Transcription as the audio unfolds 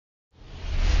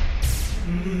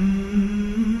نحمده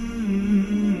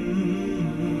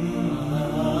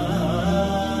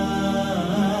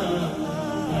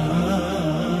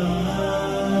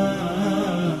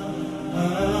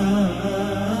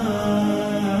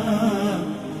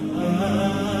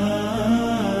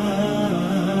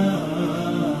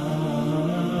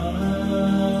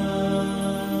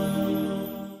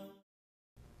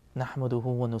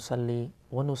ونصلي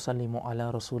ونسلم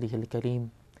على رسوله الكريم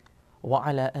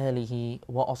وعلى آله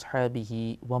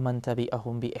وأصحابه ومن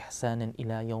تبعهم بإحسان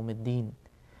إلى يوم الدين.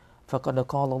 فقد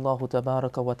قال الله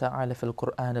تبارك وتعالى في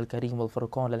القرآن الكريم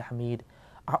والفرقان الحميد: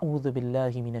 أعوذ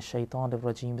بالله من الشيطان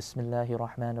الرجيم، بسم الله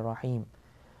الرحمن الرحيم.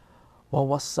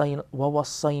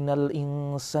 ووصينا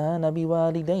الإنسان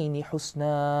بوالدين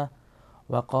حسنا.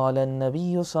 وقال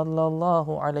النبي صلى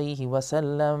الله عليه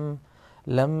وسلم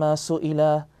لما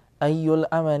سئل أي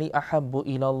العمل أحب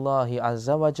إلى الله عز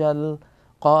وجل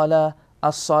قال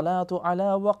الصلاة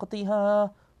على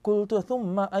وقتها. قلت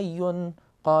ثم أي؟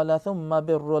 قال ثم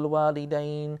بر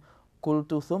الوالدين.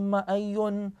 قلت ثم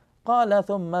أي؟ قال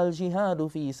ثم الجهاد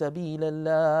في سبيل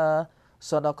الله.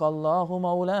 صدق الله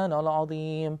مولانا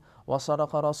العظيم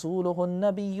وصدق رسوله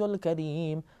النبي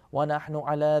الكريم، ونحن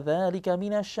على ذلك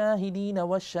من الشاهدين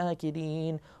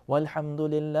والشاكرين، والحمد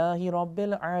لله رب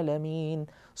العالمين.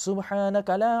 سبحانك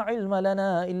لا علم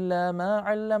لنا إلا ما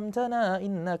علمتنا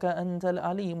إنك أنت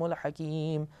العليم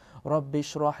الحكيم. رب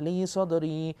اشرح لي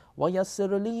صدري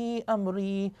ويسر لي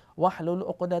أمري واحلل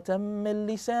عقدة من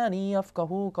لساني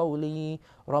يفقه قولي.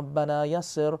 ربنا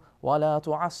يسر ولا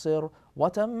تعسر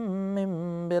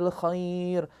وتمم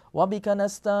بالخير وبك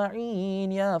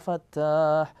نستعين يا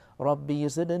فتاح. ربي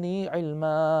زدني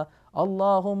علما.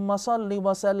 اللهم صل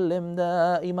وسلم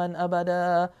دائما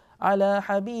أبدا على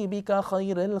حبيبك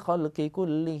خير الخلق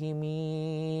كلهم.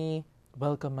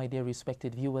 Welcome, my dear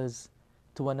respected viewers,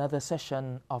 to another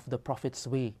session of the Prophet's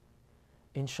Way.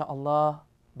 Inshallah,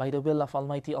 by the will of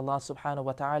Almighty Allah subhanahu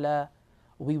wa ta'ala,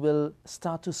 we will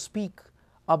start to speak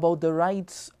about the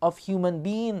rights of human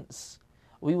beings.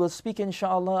 We will speak,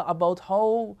 inshallah, about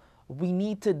how we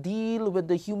need to deal with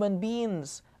the human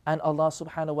beings. And Allah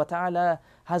subhanahu wa ta'ala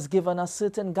has given us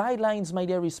certain guidelines, my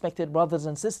dear respected brothers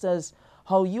and sisters,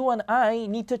 how you and I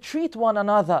need to treat one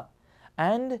another.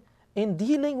 And in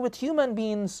dealing with human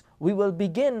beings, we will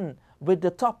begin with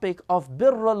the topic of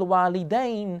birrul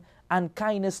walidain and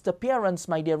kindness to parents,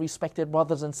 my dear respected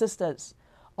brothers and sisters.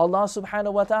 Allah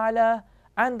subhanahu wa ta'ala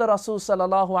and the Rasul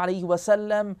sallallahu alayhi wa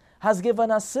sallam has given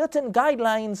us certain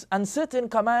guidelines and certain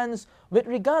commands with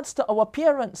regards to our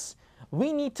parents.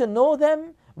 We need to know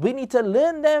them, we need to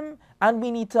learn them, and we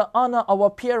need to honor our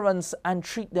parents and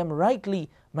treat them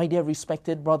rightly, my dear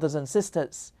respected brothers and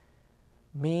sisters.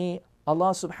 May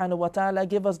Allah subhanahu wa ta'ala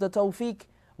give us the tawfiq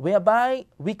whereby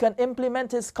we can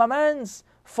implement His commands,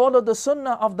 follow the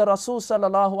Sunnah of the Rasul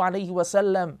sallallahu alayhi wa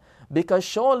sallam, because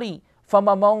surely from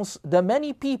amongst the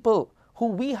many people who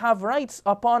we have rights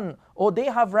upon, or they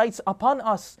have rights upon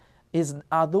us,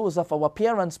 are those of our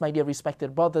parents, my dear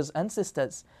respected brothers and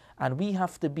sisters. And we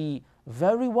have to be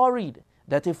very worried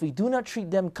that if we do not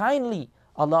treat them kindly,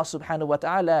 Allah subhanahu wa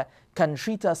ta'ala can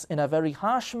treat us in a very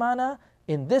harsh manner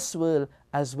in this world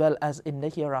as well as in the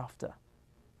hereafter.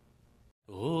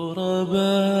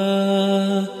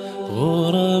 غرباء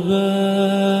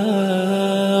غرباء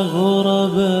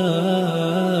غرباء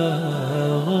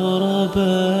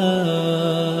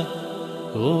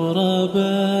غرباء غرباء.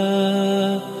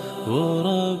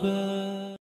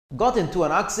 Got into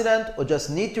an accident or just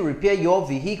need to repair your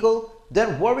vehicle?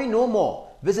 Then worry no more.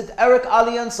 Visit Eric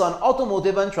Ali & Son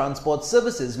Automotive and Transport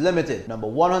Services Limited, number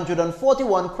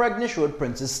 141 Craignish Road,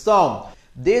 Princestown.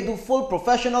 They do full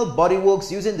professional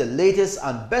bodyworks using the latest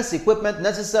and best equipment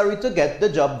necessary to get the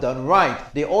job done right.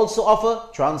 They also offer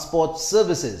transport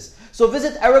services. So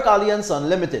visit Eric Ali & Son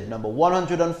Limited, number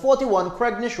 141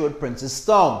 Craignish Road,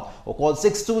 Princestown, or call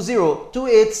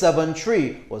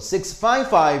 620-2873 or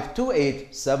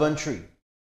 655-2873.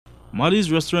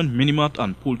 Maddy's Restaurant, Minimart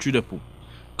and Poultry Depot,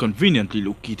 conveniently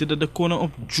located at the corner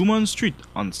of Juman Street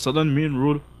on Southern Main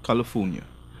Road, California.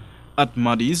 At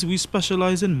Maddy's, we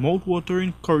specialize in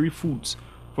mouth-watering curry foods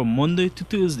from Monday to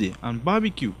Thursday and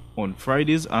barbecue on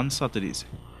Fridays and Saturdays.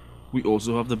 We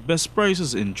also have the best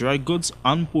prices in dry goods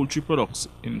and poultry products,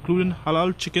 including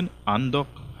halal chicken and duck.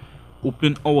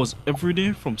 Open hours every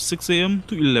day from 6 a.m.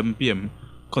 to 11 p.m.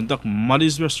 Contact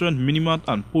Maddy's Restaurant, Minimart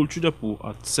and Poultry Depot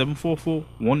at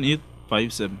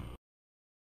 744-1857.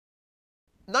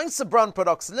 Nicer Brand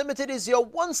Products Limited is your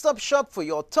one-stop shop for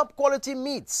your top quality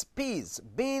meats, peas,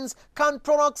 beans, canned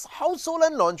products, household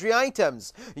and laundry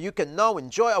items. You can now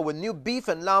enjoy our new beef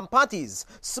and lamb patties,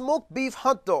 smoked beef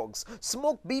hot dogs,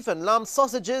 smoked beef and lamb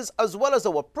sausages, as well as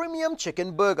our premium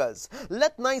chicken burgers.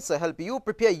 Let Nicer help you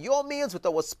prepare your meals with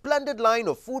our splendid line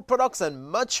of food products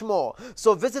and much more.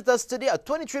 So visit us today at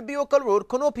 23 Biocal Road,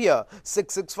 Conopia,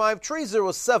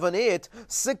 665-3078,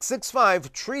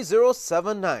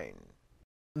 665-3079.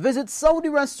 Visit Saudi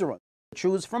Restaurant.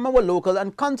 Choose from our local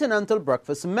and continental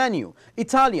breakfast menu,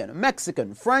 Italian,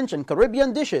 Mexican, French and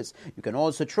Caribbean dishes. You can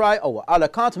also try our a la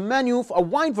carte menu for a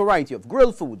wide variety of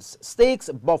grilled foods, steaks,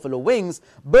 buffalo wings,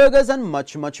 burgers and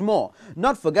much more.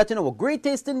 Not forgetting our great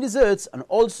tasting desserts, and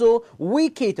also we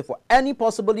cater for any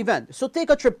possible event. So take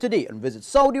a trip today and visit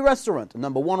Saudi Restaurant,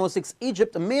 number 106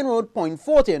 Egypt Main Road, Point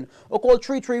 14, or call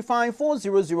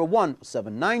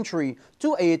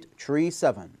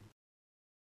 335-4001-793-2837.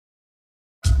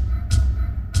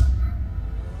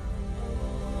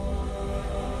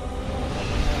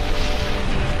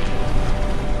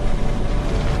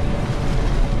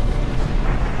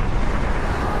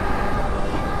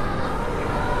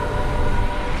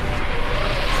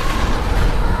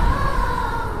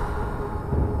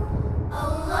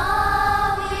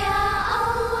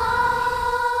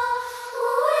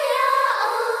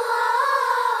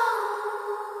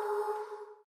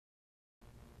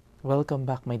 Welcome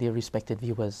back, my dear respected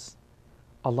viewers.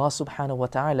 Allah subhanahu wa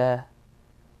ta'ala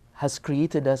has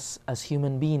created us as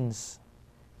human beings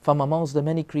from amongst the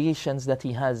many creations that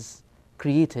He has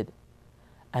created.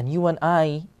 And you and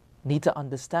I need to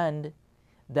understand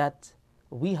that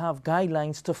we have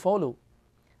guidelines to follow.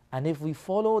 And if we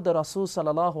follow the Rasul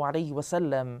sallallahu alayhi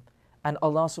wasallam and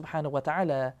Allah subhanahu wa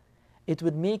ta'ala, it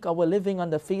would make our living on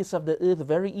the face of the earth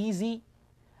very easy,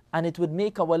 and it would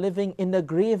make our living in the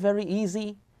grave very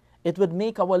easy. It would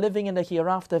make our living in the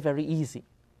hereafter very easy.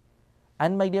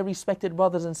 And my dear respected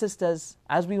brothers and sisters,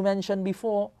 as we mentioned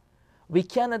before, we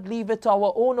cannot leave it to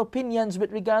our own opinions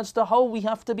with regards to how we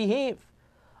have to behave.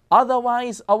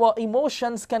 Otherwise, our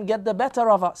emotions can get the better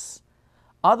of us.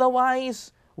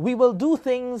 Otherwise, we will do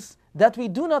things that we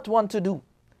do not want to do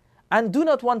and do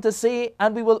not want to say,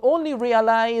 and we will only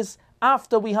realize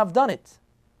after we have done it.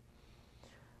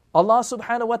 Allah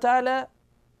subhanahu wa ta'ala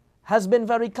has been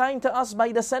very kind to us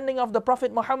by the sending of the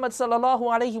Prophet Muhammad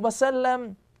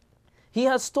S.A. He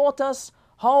has taught us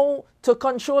how to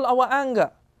control our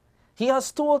anger. He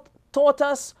has taught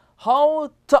us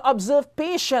how to observe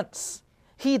patience.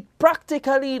 He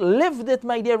practically lived it,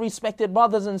 my dear respected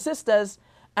brothers and sisters,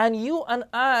 and you and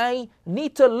I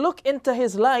need to look into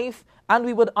his life and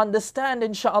we would understand,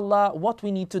 inshallah, what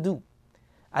we need to do.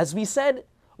 As we said,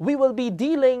 we will be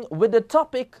dealing with the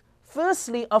topic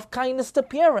firstly of kindness to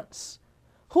parents.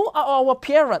 Who are our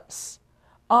parents?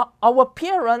 Our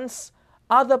parents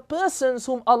are the persons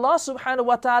whom Allah subhanahu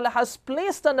wa ta'ala has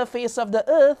placed on the face of the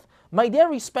earth, my dear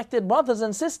respected brothers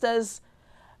and sisters,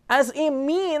 as a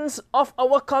means of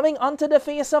our coming onto the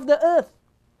face of the earth.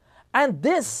 And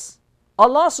this,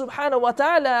 Allah subhanahu wa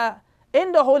ta'ala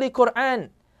in the Holy Quran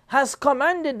has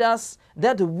commanded us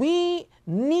that we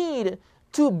need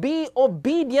to be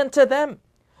obedient to them.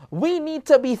 We need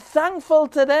to be thankful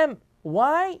to them.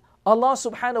 Why? Allah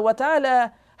subhanahu wa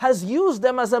ta'ala has used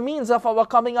them as a means of our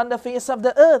coming on the face of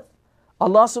the earth.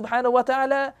 Allah subhanahu wa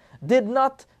ta'ala did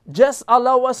not just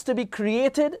allow us to be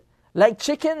created like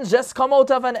chickens, just come out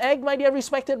of an egg, my dear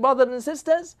respected brothers and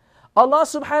sisters. Allah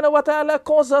subhanahu wa ta'ala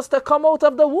caused us to come out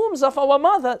of the wombs of our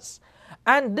mothers.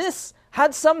 And this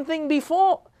had something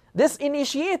before. This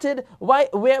initiated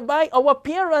whereby our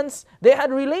parents, they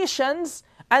had relations.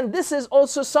 And this is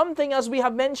also something, as we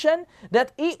have mentioned,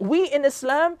 that we in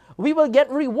Islam, we will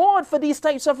get reward for these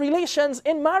types of relations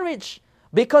in marriage.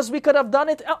 Because we could have done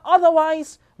it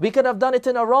otherwise. We could have done it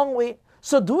in a wrong way.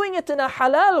 So doing it in a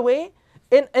halal way,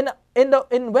 in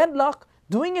wedlock,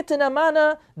 doing it in a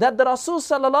manner that the Rasul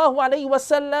sallallahu alayhi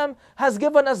wasallam has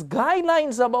given us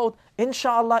guidelines about,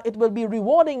 inshallah, it will be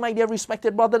rewarding, my dear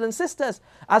respected brothers and sisters.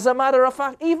 As a matter of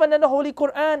fact, even in the Holy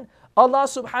Quran, Allah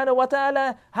subhanahu wa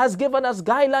ta'ala has given us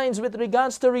guidelines with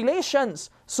regards to relations.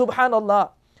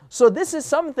 Subhanallah. So this is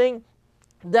something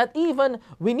that even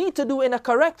we need to do in a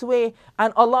correct way,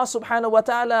 and Allah subhanahu wa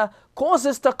ta'ala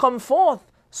causes to come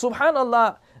forth.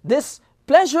 Subhanallah. This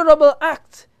pleasurable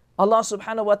act, Allah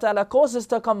subhanahu wa ta'ala causes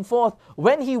to come forth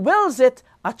when He wills it,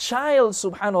 a child,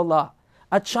 subhanallah.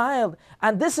 a child.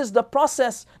 And this is the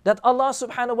process that Allah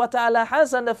subhanahu wa ta'ala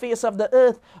has on the face of the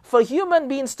earth for human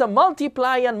beings to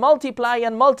multiply and multiply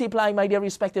and multiply, my dear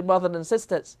respected brothers and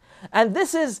sisters. And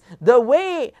this is the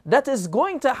way that is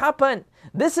going to happen.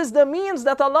 This is the means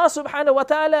that Allah subhanahu wa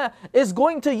ta'ala is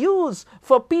going to use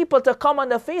for people to come on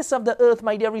the face of the earth,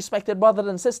 my dear respected brothers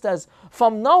and sisters,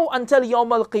 from now until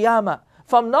Yawm al-Qiyamah,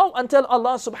 from now until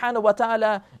Allah subhanahu wa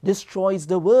ta'ala destroys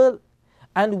the world.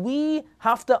 And we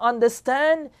have to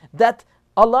understand that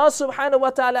Allah subhanahu wa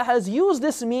ta'ala has used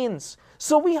this means.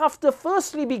 So we have to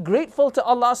firstly be grateful to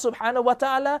Allah subhanahu wa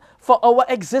ta'ala for our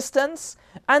existence.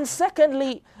 And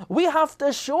secondly, we have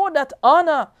to show that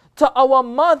honor to our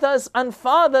mothers and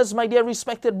fathers, my dear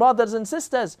respected brothers and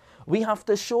sisters. We have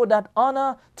to show that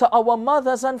honor to our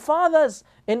mothers and fathers.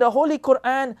 In the Holy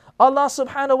Quran, Allah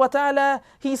subhanahu wa ta'ala,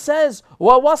 He says,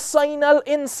 وَوَصَّيْنَا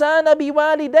الْإِنسَانَ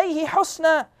بِوَالِدَيْهِ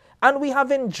حُسْنًا. And we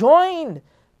have enjoined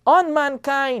on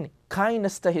mankind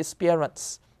kindness to his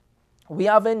parents. We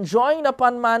have enjoined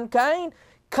upon mankind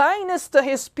kindness to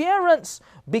his parents,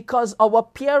 because our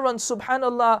parents,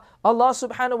 subhanallah, Allah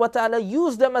subhanahu wa ta'ala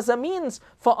used them as a means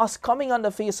for us coming on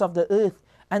the face of the earth.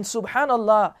 And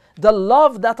subhanallah, the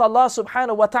love that Allah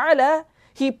subhanahu wa ta'ala,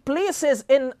 He places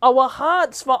in our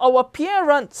hearts for our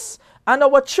parents and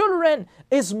our children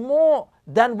is more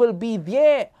than will be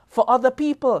there for other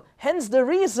people. Hence the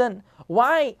reason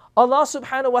why Allah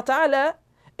subhanahu wa ta'ala,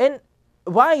 and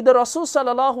why the Rasul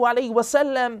sallallahu alayhi wa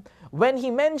sallam, when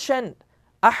he mentioned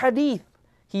a hadith,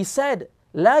 he said,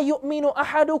 لا يؤمن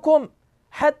أحدكم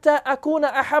حتى أكون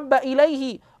أحب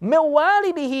إليه من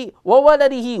والده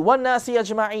وولده والناس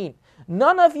أجمعين.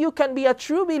 None of you can be a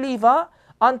true believer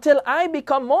until I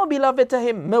become more beloved to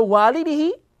him من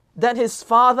والده, than his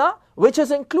father, which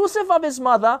is inclusive of his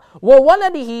mother,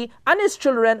 وولده, and his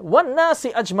children,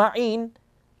 والناس أجمعين,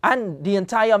 and the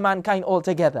entire mankind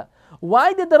altogether.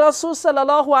 Why did the Rasul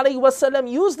sallallahu alayhi wasallam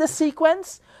use this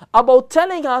sequence about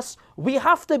telling us we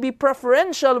have to be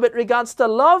preferential with regards to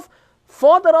love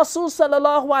for the Rasul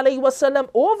sallallahu alayhi wasallam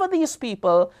over these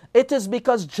people? It is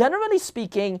because generally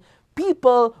speaking,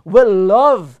 people will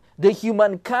love the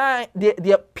humankind,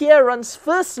 their parents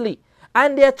firstly,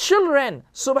 and their children,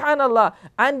 subhanallah,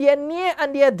 and their near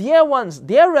and their dear ones,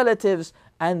 their relatives,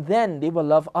 and then they will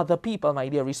love other people, my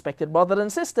dear respected brothers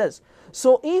and sisters.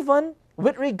 So even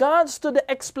with regards to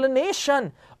the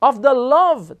explanation of the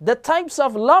love, the types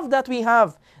of love that we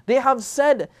have, they have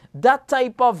said that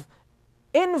type of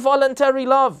involuntary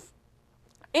love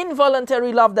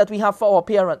that we have for our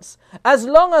parents. As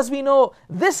long as we know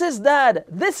this is dad,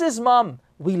 this is mom,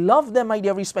 we love them, my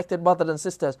dear respected brothers and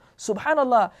sisters.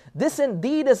 Subhanallah, this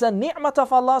indeed is a ni'mat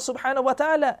of Allah subhanahu wa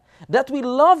ta'ala, that we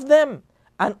love them.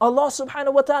 And Allah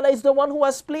subhanahu wa ta'ala is the one who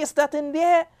has placed that in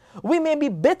there. We may be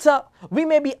bitter, we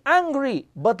may be angry,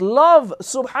 but love,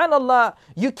 subhanallah,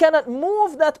 you cannot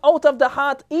move that out of the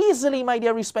heart easily, my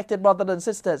dear respected brothers and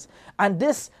sisters. And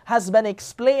this has been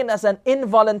explained as an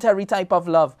involuntary type of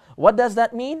love. What does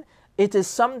that mean? It is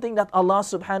something that Allah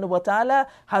subhanahu wa ta'ala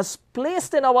has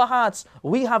placed in our hearts.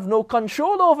 We have no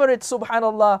control over it,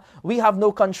 subhanallah. We have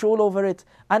no control over it.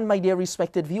 And my dear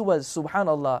respected viewers,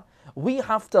 subhanallah, we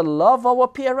have to love our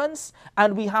parents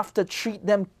and we have to treat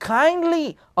them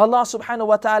kindly. Allah subhanahu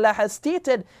wa ta'ala has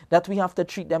stated that we have to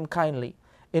treat them kindly.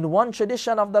 In one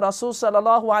tradition of the Rasul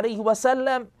sallallahu alayhi wa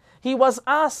sallam, he was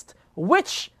asked,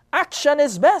 which action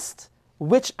is best?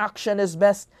 Which action is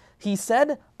best? He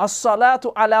said,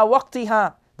 as-salatu ala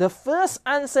waqtiha. The first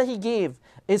answer he gave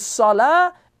is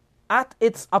salah at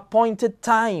its appointed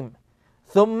time.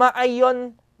 Thumma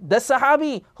ayyun. The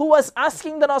Sahabi who was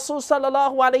asking the Rasul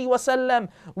sallallahu alayhi wa sallam,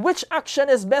 which action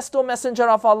is best, O Messenger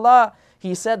of Allah?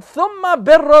 He said, Thumma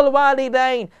birrul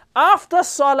walidain. After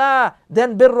salah,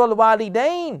 then birrul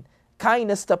walidain.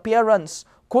 Kindness to parents.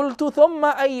 Qultu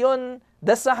thumma ayyun.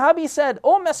 The Sahabi said,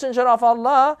 O Messenger of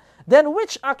Allah, then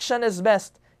which action is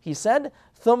best? He said,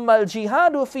 Thumma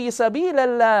al-jihadu fi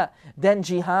sabilillah. Then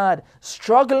jihad,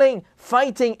 struggling,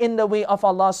 fighting in the way of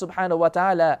Allah subhanahu wa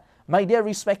ta'ala. My dear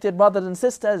respected brothers and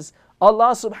sisters,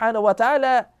 Allah subhanahu wa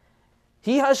ta'ala,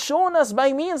 He has shown us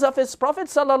by means of His Prophet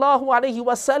sallallahu alayhi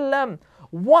wa sallam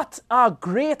what are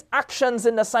great actions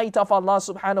in the sight of Allah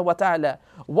subhanahu wa ta'ala.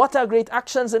 What are great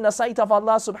actions in the sight of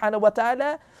Allah subhanahu wa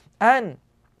ta'ala? And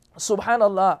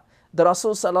subhanallah, the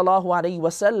Rasul sallallahu alayhi wa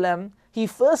sallam, he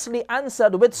firstly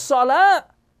answered with salah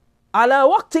ala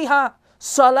waqtiha,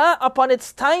 salah upon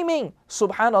its timing.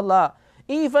 Subhanallah.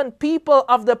 Even people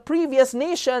of the previous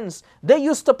nations, they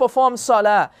used to perform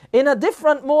salah in a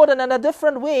different mode and in a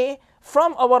different way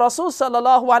from our Rasul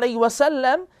sallallahu alayhi wa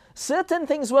sallam. Certain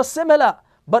things were similar,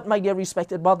 but my dear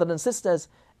respected brothers and sisters,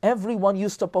 everyone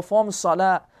used to perform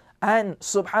salah And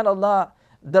subhanallah,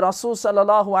 the Rasul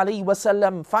sallallahu alayhi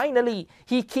wasallam, finally,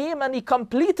 he came and he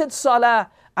completed salah.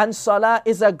 And salah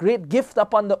is a great gift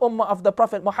upon the ummah of the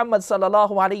Prophet Muhammad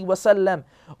sallallahu alayhi wasallam.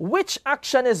 Which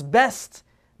action is best?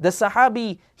 The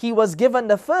Sahabi, he was given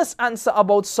the first answer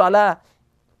about salah.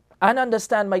 And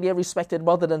understand, my dear respected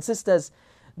brothers and sisters,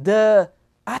 the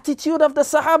attitude of the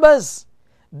Sahabas.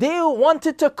 They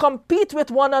wanted to compete with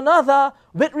one another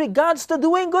with regards to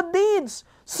doing good deeds.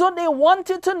 So they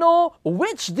wanted to know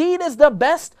which deed is the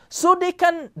best so they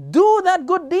can do that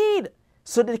good deed.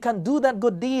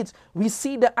 We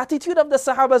see the attitude of the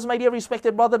Sahabas, my dear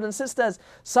respected brothers and sisters,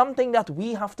 something that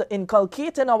we have to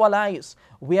inculcate in our lives,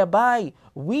 whereby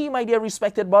we, my dear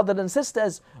respected brothers and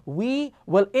sisters, we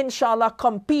will inshallah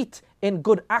compete in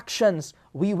good actions.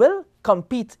 We will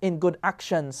compete in good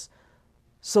actions.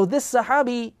 So this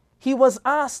Sahabi, he was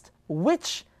asked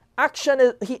which action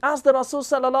is, he asked the Rasul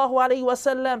sallallahu alayhi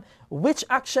wasallam, which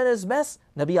action is best?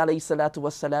 Nabi alayhi salatu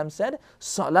wasallam said,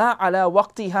 Salah ala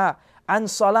waqtiha. And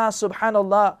salah,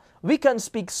 subhanallah, we can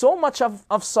speak so much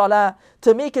of salah.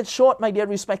 To make it short, my dear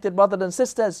respected brothers and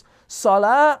sisters,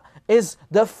 salah is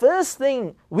the first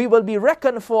thing we will be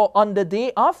reckoned for on the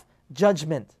day of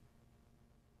judgment.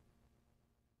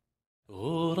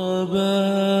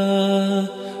 غرباء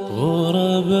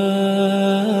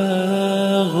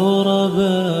غرباء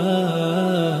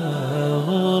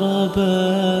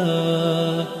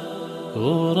غرباء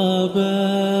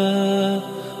غرباء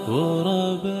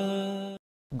غرباء.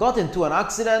 Got into an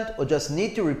accident or just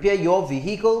need to repair your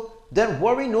vehicle? Then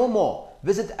worry no more.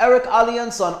 Visit Eric Ali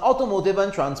 & Son Automotive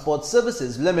and Transport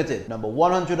Services Limited, number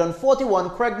 141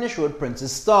 Craignish Road,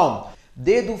 Princestown.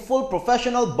 They do full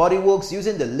professional bodyworks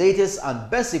using the latest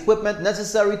and best equipment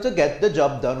necessary to get the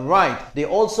job done right. They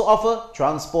also offer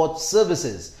transport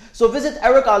services. So visit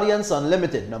Eric Ali & Son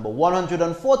Limited, number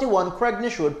 141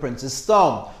 Craignish Road,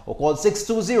 Princestown, or call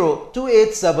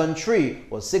 620-2873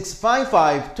 or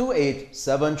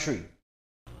 655-2873.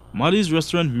 Maddy's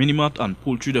Restaurant, Minimart and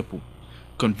Poultry Depot,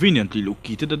 conveniently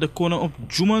located at the corner of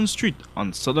Juman Street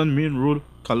on Southern Main Road,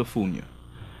 California.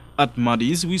 At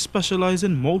Maddy's, we specialize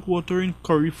in mouth-watering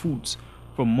curry foods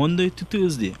from Monday to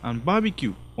Thursday and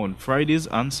barbecue on Fridays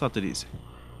and Saturdays.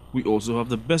 We also have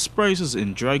the best prices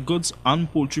in dry goods and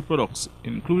poultry products,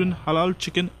 including halal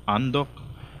chicken and duck.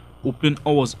 Open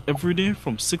hours every day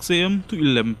from 6 a.m. to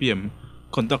 11 p.m.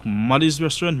 Contact Maddy's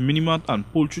Restaurant, Minimart and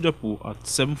Poultry Depot at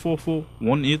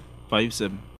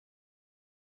 744-1857.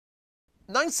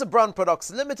 Nice Brand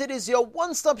Products Limited is your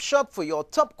one-stop shop for your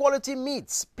top quality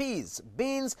meats, peas,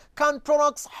 beans, canned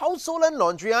products, household and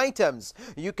laundry items.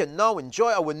 You can now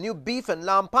enjoy our new beef and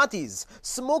lamb patties,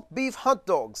 smoked beef hot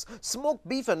dogs, smoked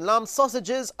beef and lamb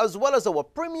sausages, as well as our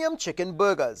premium chicken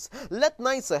burgers. Let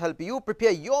Nicer help you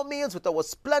prepare your meals with our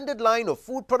splendid line of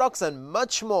food products and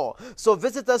much more. So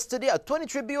visit us today at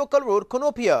 23 Buccal Road,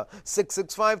 Conopia,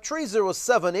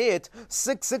 665-3078,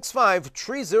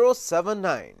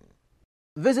 665-3079.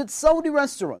 Visit Saudi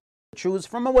Restaurant. Choose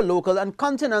from our local and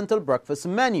continental breakfast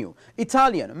menu,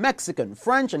 Italian, Mexican,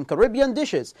 French and Caribbean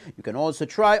dishes. You can also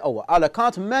try our a la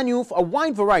carte menu for a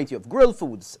wide variety of grilled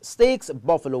foods, steaks,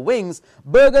 buffalo wings,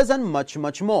 burgers and much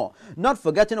more. Not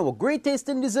forgetting our great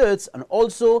tasting desserts, and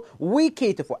also we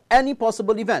cater for any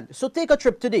possible event. So take a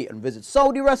trip today and visit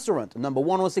Saudi Restaurant, number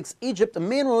 106 Egypt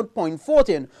Main Road, Point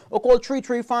 14, or call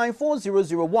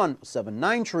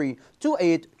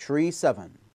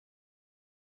 335-4001-793-2837.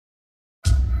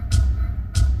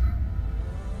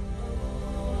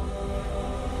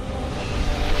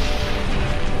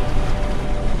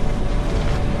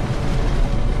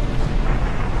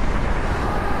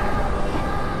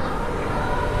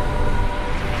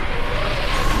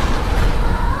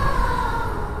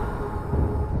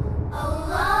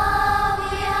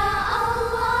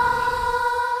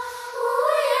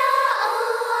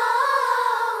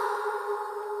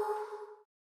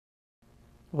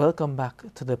 Welcome back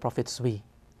to the Prophet's Way.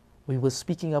 We were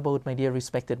speaking about, my dear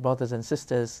respected brothers and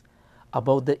sisters,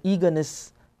 about the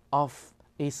eagerness of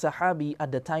a Sahabi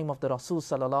at the time of the Rasul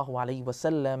sallallahu alaihi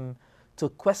wasallam to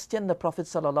question the Prophet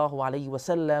sallallahu alaihi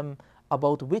wasallam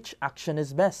about which action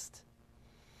is best.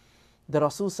 The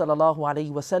Rasul sallallahu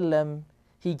alaihi wasallam,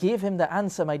 he gave him the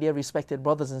answer, my dear respected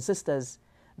brothers and sisters,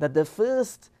 that the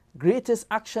first greatest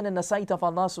action in the sight of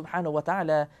Allah subhanahu wa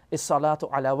ta'ala is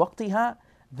salatu ala waqtiha.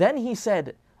 Then he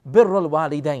said, birrul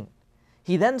walidain.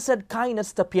 He then said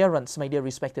kindness to parents, my dear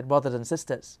respected brothers and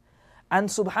sisters. And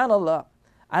subhanallah,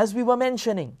 as we were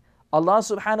mentioning, Allah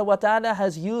subhanahu wa ta'ala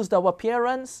has used our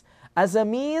parents as a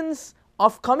means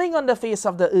of coming on the face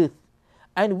of the earth.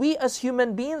 And we as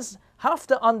human beings have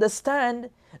to understand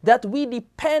that we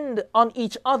depend on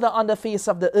each other on the face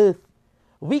of the earth.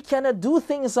 we cannot do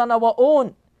things on our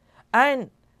own. And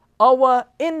our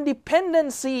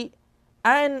independency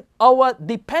and our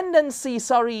dependency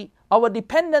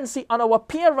on our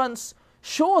parents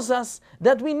shows us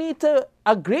that we need to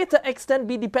a greater extent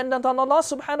be dependent on Allah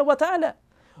subhanahu wa ta'ala.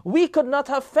 We could not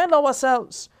have fed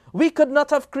ourselves. We could not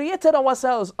have created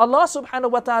ourselves. Allah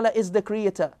subhanahu wa ta'ala is the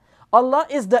creator. Allah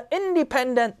is the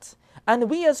independent. And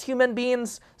we as human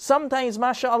beings, sometimes,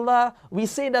 mashallah, we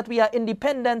say that we are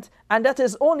independent, and that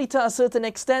is only to a certain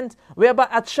extent, whereby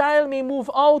a child may move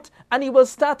out and he will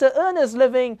start to earn his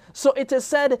living. So it is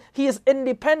said he is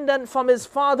independent from his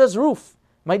father's roof.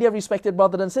 My dear respected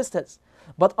brothers and sisters.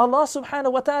 But Allah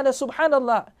subhanahu wa ta'ala,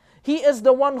 subhanallah, He is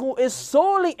the one who is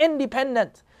solely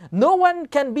independent. No one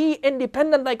can be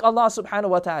independent like Allah subhanahu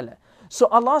wa ta'ala. So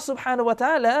Allah subhanahu wa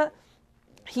ta'ala,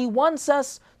 He wants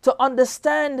us to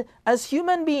understand as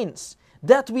human beings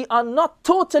that we are not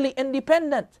totally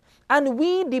independent. And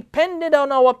we depended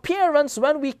on our parents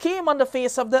when we came on the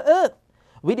face of the earth.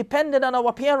 We depended on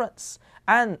our parents.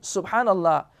 And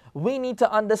subhanallah, we need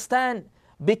to understand,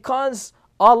 because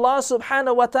Allah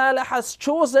subhanahu wa ta'ala has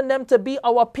chosen them to be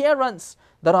our parents.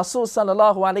 The Rasul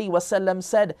sallallahu alayhi wa sallam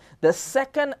said, the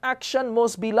second action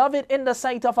most beloved in the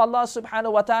sight of Allah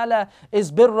subhanahu wa ta'ala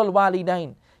is birrul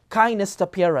walidain, kindness to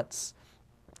parents.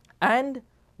 And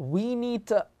we need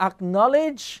to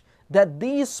acknowledge that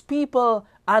these people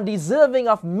are deserving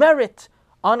of merit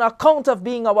on account of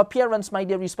being our parents, my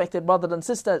dear respected brothers and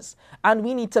sisters. And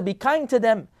we need to be kind to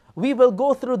them. We will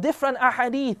go through different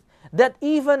ahadith that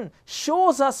even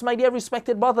shows us, my dear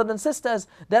respected brothers and sisters,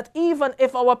 that even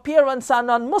if our parents are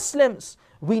non-Muslims,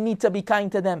 we need to be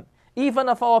kind to them. Even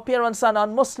if our parents are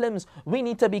non-Muslims, we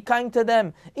need to be kind to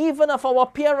them. Even if our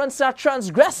parents are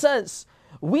transgressors,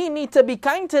 we need to be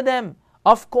kind to them.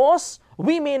 Of course,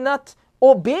 we may not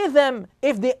obey them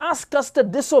if they ask us to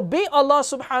disobey Allah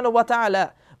subhanahu wa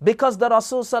ta'ala, because the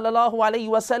Rasul sallallahu alayhi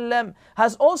wa sallam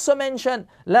has also mentioned,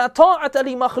 لا طاعة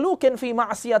لمخلوق في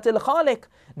معصية الخالق.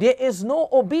 There is no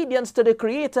obedience to the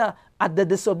Creator at the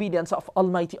disobedience of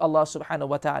Almighty Allah subhanahu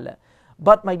wa ta'ala.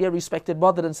 But my dear respected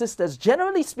brothers and sisters,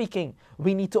 generally speaking,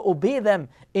 we need to obey them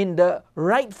in the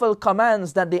rightful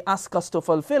commands that they ask us to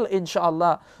fulfill,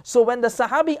 inshallah. So when the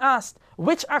Sahabi asked,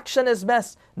 which action is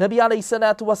best? Nabi alayhi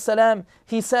salatu wassalam,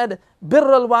 he said,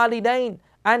 birrul walidain.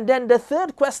 And then the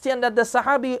third question that the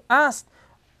Sahabi asked,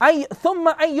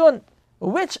 thumma ayyun,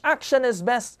 which action is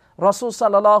best? Rasul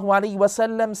sallallahu alayhi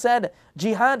wasallam said,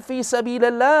 jihad fi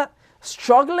sabilillah,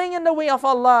 struggling in the way of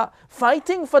Allah,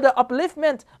 fighting for the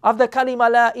upliftment of the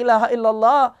kalima la ilaha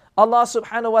illallah. Allah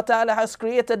subhanahu wa ta'ala has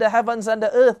created the heavens and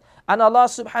the earth, and Allah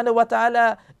subhanahu wa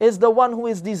ta'ala is the one who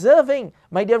is deserving,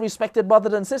 my dear respected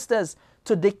brothers and sisters,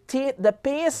 to dictate the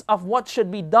pace of what should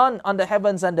be done on the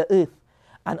heavens and the earth.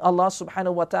 And Allah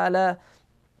subhanahu wa ta'ala,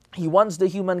 He wants the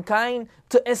humankind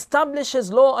to establish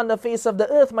His law on the face of the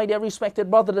earth, my dear respected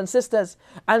brothers and sisters.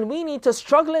 And we need to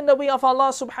struggle in the way of Allah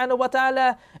subhanahu wa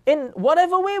ta'ala in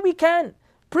whatever way we can.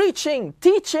 Preaching,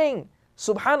 teaching,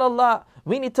 subhanallah.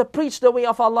 We need to preach the way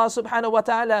of Allah subhanahu wa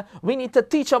ta'ala. We need to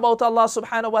teach about Allah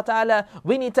subhanahu wa ta'ala.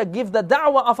 We need to give the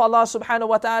da'wah of Allah subhanahu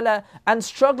wa ta'ala. And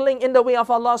struggling in the way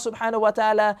of Allah subhanahu wa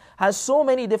ta'ala has so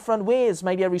many different ways,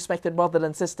 my dear respected brothers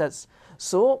and sisters.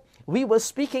 So we were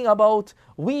speaking about,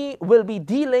 we will be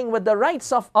dealing with the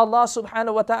rights of Allah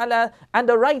subhanahu wa ta'ala and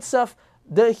the rights of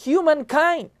the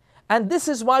humankind. And this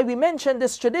is why we mentioned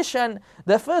this tradition.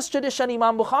 The first tradition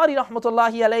Imam Bukhari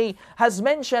rahmatullahi alayhi has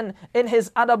mentioned in his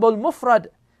Adab al-Mufrad,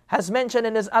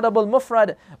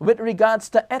 with regards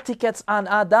to etiquettes and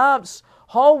adabs,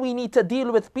 how we need to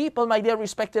deal with people, my dear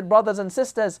respected brothers and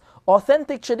sisters.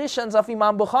 Authentic traditions of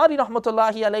Imam Bukhari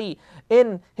rahmatullahi alayhi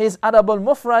in his Adab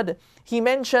al-Mufrad, he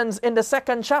mentions in the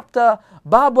second chapter,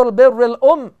 Babul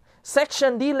Birril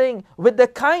section dealing with the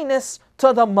kindness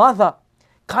to the mother.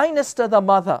 Kindness to the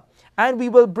mother. And we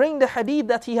will bring the hadith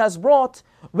that he has brought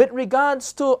with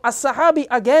regards to a Sahabi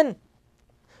again,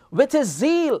 with his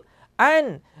zeal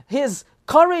and his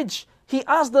courage. He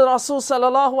asked the Rasul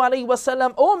sallallahu alayhi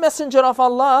wasallam, O Messenger of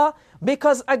Allah,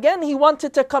 because again he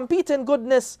wanted to compete in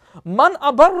goodness. Man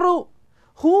abarru,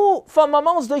 who from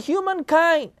amongst the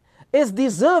humankind is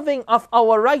deserving of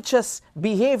our righteous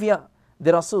behavior?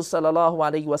 The Rasul sallallahu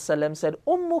alayhi wasallam said,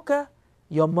 Ummuka,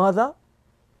 your mother.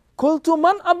 Qultu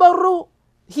man abarru.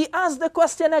 He asked the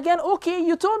question again, okay,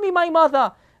 you told me my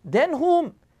mother. Then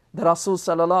whom? The Rasul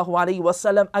sallallahu alayhi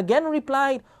wasallam again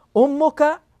replied,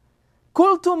 Ummuka.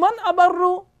 Qultu man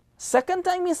abarru. Second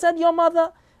time he said, your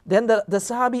mother. Then the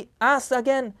Sahabi asked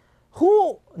again,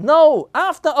 who now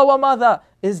after our mother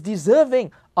is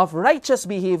deserving of righteous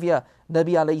behavior?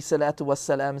 Nabi alayhi salatu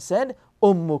wasalam said,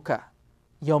 Ummuka,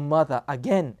 your mother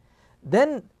again.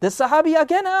 Then the Sahabi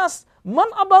again asked, Man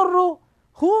abarru?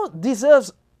 Who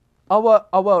deserves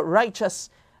our righteous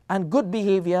and good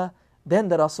behavior? Then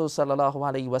the Rasul sallallahu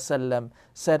alayhi wasallam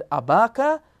said,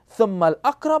 Abaka thumma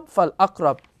al-aqrab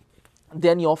fal-aqrab.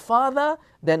 Then your father,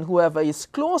 then whoever is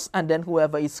close, and then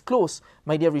whoever is close.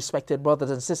 My dear respected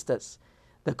brothers and sisters,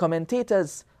 the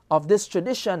commentators of this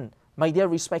tradition, my dear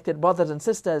respected brothers and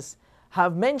sisters,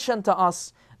 have mentioned to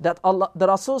us that the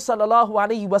Rasul sallallahu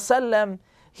alayhi wasallam,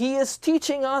 he is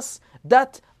teaching us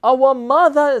that our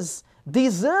mothers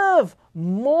deserve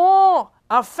more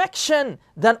affection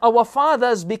than our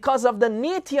fathers because of the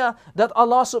nature that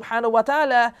Allah subhanahu wa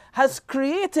ta'ala has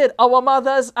created our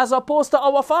mothers as opposed to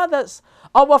our fathers.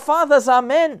 Our fathers are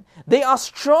men, they are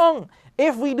strong.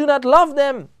 If we do not love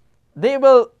them, they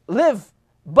will live.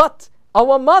 But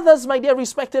our mothers, my dear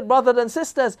respected brothers and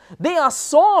sisters, they are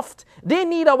soft. They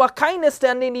need our kindness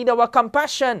and they need our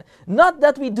compassion. Not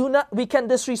that we can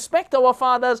disrespect our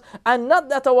fathers, and not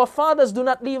that our fathers do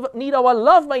not need our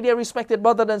love, my dear respected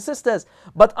brothers and sisters.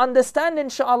 But understand,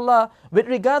 inshallah, with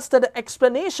regards to the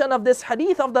explanation of this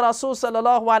hadith of the Rasul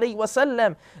sallallahu alaihi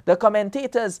wasallam, the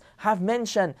commentators have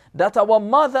mentioned that our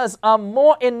mothers are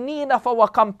more in need of our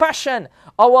compassion.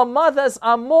 Our mothers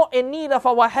are more in need of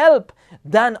our help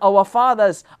than our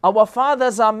fathers. Our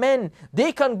fathers are men.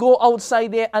 They can go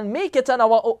outside there and make it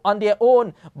on their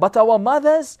own. But our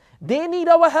mothers, they need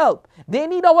our help. They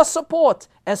need our support,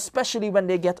 especially when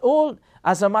they get old.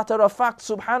 As a matter of fact,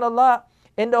 subhanallah,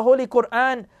 in the Holy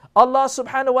Quran, Allah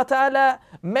subhanahu wa ta'ala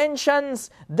mentions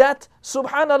that,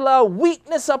 subhanallah,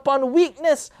 weakness upon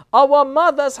weakness, our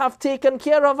mothers have taken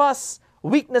care of us.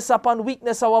 Weakness upon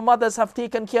weakness, our mothers have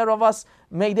taken care of us.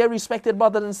 May their respected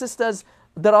brothers and sisters,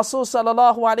 the Rasul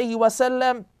sallallahu alayhi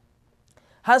wasallam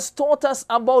has taught us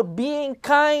about being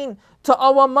kind to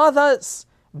our mothers.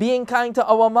 Being kind to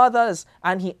our mothers.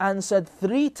 And he answered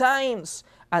 3 times.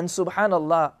 And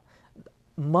subhanallah,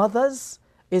 mothers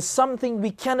is something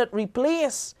we cannot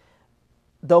replace.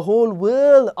 The whole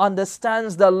world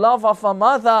understands the love of a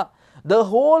mother. The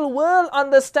whole world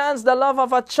understands the love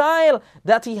of a child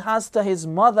that he has to his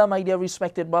mother, my dear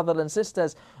respected brothers and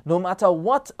sisters. No matter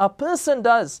what a person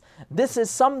does, this is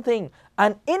something,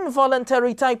 an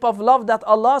involuntary type of love that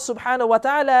Allah subhanahu wa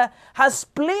ta'ala has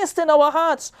placed in our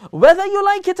hearts. Whether you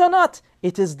like it or not,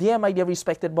 it is there, my dear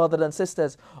respected brothers and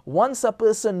sisters. Once a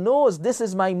person knows, this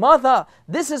is my mother,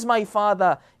 this is my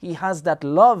father, he has that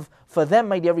love for them,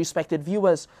 my dear respected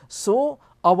viewers. So,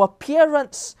 our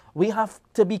parents, we have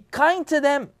to be kind to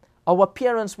them. Our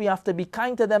parents, we have to be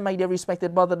kind to them, my dear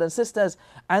respected brothers and sisters.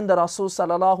 And the Rasul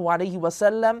sallallahu alayhi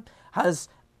wasallam has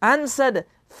answered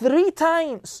 3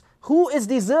 times, who is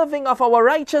deserving of our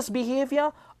righteous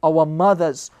behavior? Our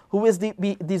mothers. Who is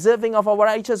deserving of our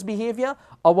righteous behavior?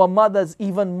 Our mothers,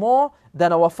 even more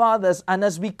than our fathers. And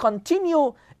as we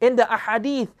continue in the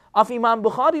ahadith of Imam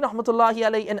Bukhari rahmatullahi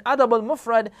alayhi in Adab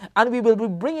al-Mufrad, and we will be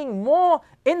bringing more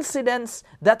incidents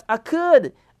that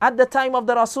occurred at the time of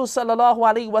the Rasul sallallahu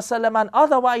alayhi wasallam and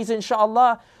otherwise,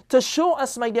 inshallah, to show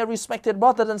us, my dear respected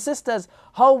brothers and sisters,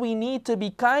 how we need to be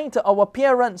kind to our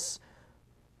parents.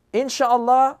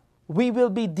 Inshallah, we will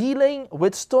be dealing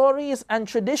with stories and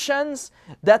traditions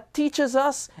that teaches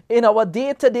us in our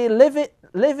day-to-day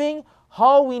living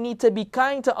how we need to be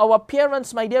kind to our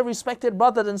parents, my dear respected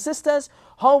brothers and sisters,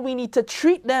 how we need to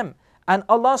treat them. And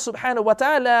Allah subhanahu wa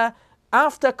ta'ala,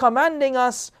 after commanding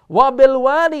us,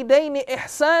 وَبِالْوَالِدَيْنِ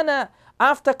إِحْسَانًا,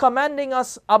 after commanding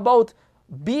us about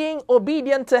being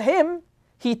obedient to Him,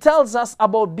 He tells us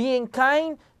about being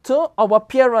kind to our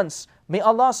parents. May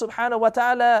Allah subhanahu wa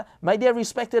ta'ala, my dear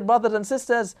respected brothers and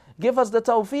sisters, give us the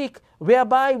tawfiq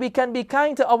whereby we can be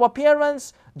kind to our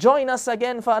parents. Join us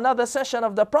again for another session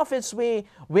of the Prophet's Way,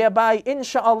 whereby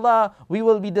inshallah we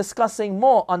will be discussing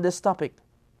more on this topic.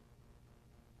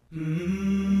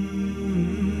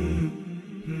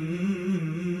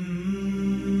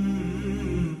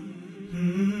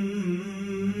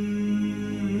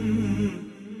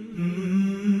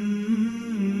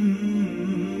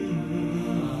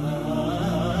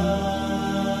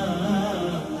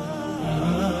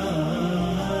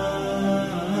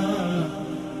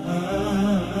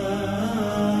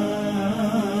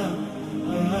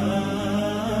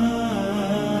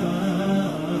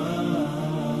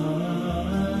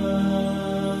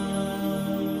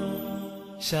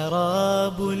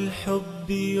 شراب الحب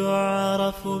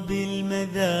يعرف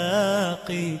بالمذاق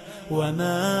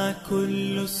وما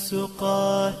كل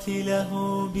السقاة له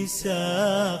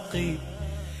بساق.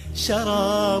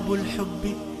 شراب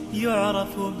الحب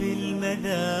يعرف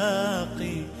بالمذاق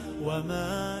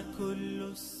وما كل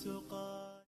السقاة